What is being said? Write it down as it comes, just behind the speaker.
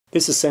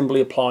This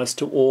assembly applies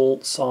to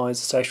all size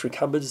stationery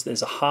cupboards.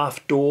 There's a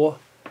half door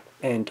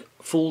and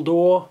full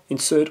door.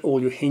 Insert all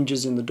your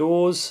hinges in the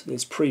doors.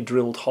 There's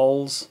pre-drilled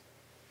holes.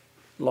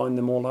 Line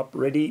them all up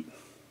ready.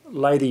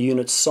 Lay the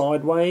unit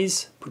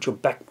sideways. Put your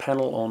back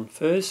panel on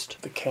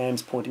first. The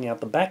cam's pointing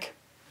out the back.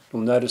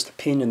 You'll notice the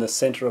pin in the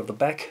center of the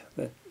back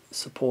that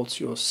supports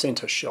your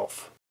center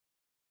shelf.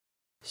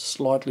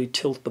 Slightly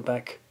tilt the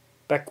back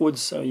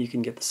backwards so you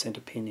can get the center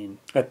pin in.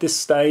 At this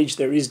stage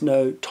there is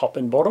no top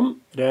and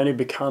bottom. It only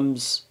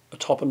becomes a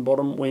top and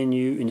bottom when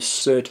you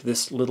insert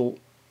this little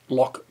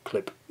lock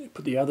clip.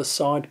 Put the other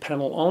side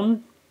panel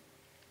on.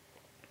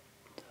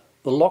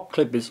 The lock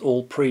clip is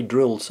all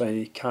pre-drilled so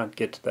you can't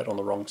get to that on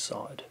the wrong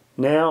side.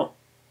 Now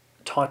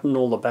tighten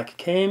all the back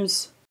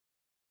cams.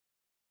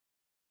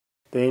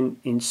 Then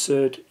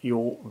insert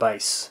your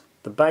base.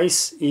 The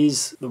base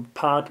is the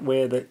part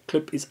where the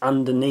clip is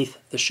underneath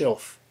the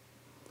shelf.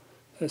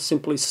 So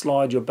simply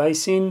slide your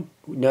base in.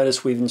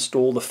 Notice we've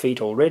installed the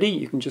feet already.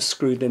 You can just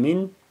screw them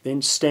in.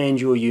 Then stand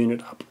your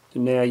unit up. So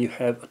now you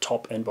have a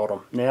top and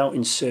bottom. Now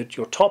insert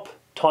your top.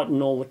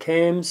 Tighten all the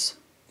cams.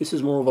 This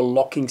is more of a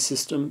locking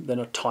system than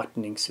a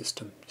tightening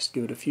system. Just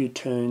give it a few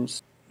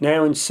turns.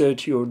 Now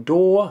insert your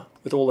door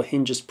with all the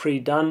hinges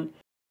pre-done.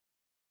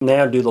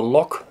 Now do the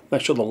lock.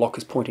 Make sure the lock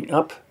is pointing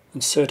up.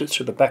 Insert it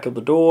through the back of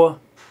the door.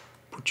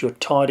 Put your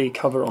tidy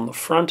cover on the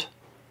front.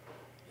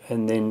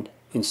 And then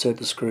insert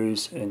the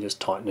screws and just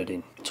tighten it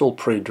in. It's all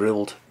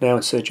pre-drilled. Now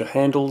insert your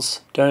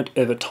handles. Don't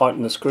ever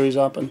tighten the screws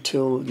up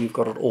until you've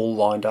got it all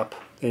lined up.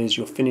 There's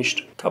your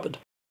finished cupboard.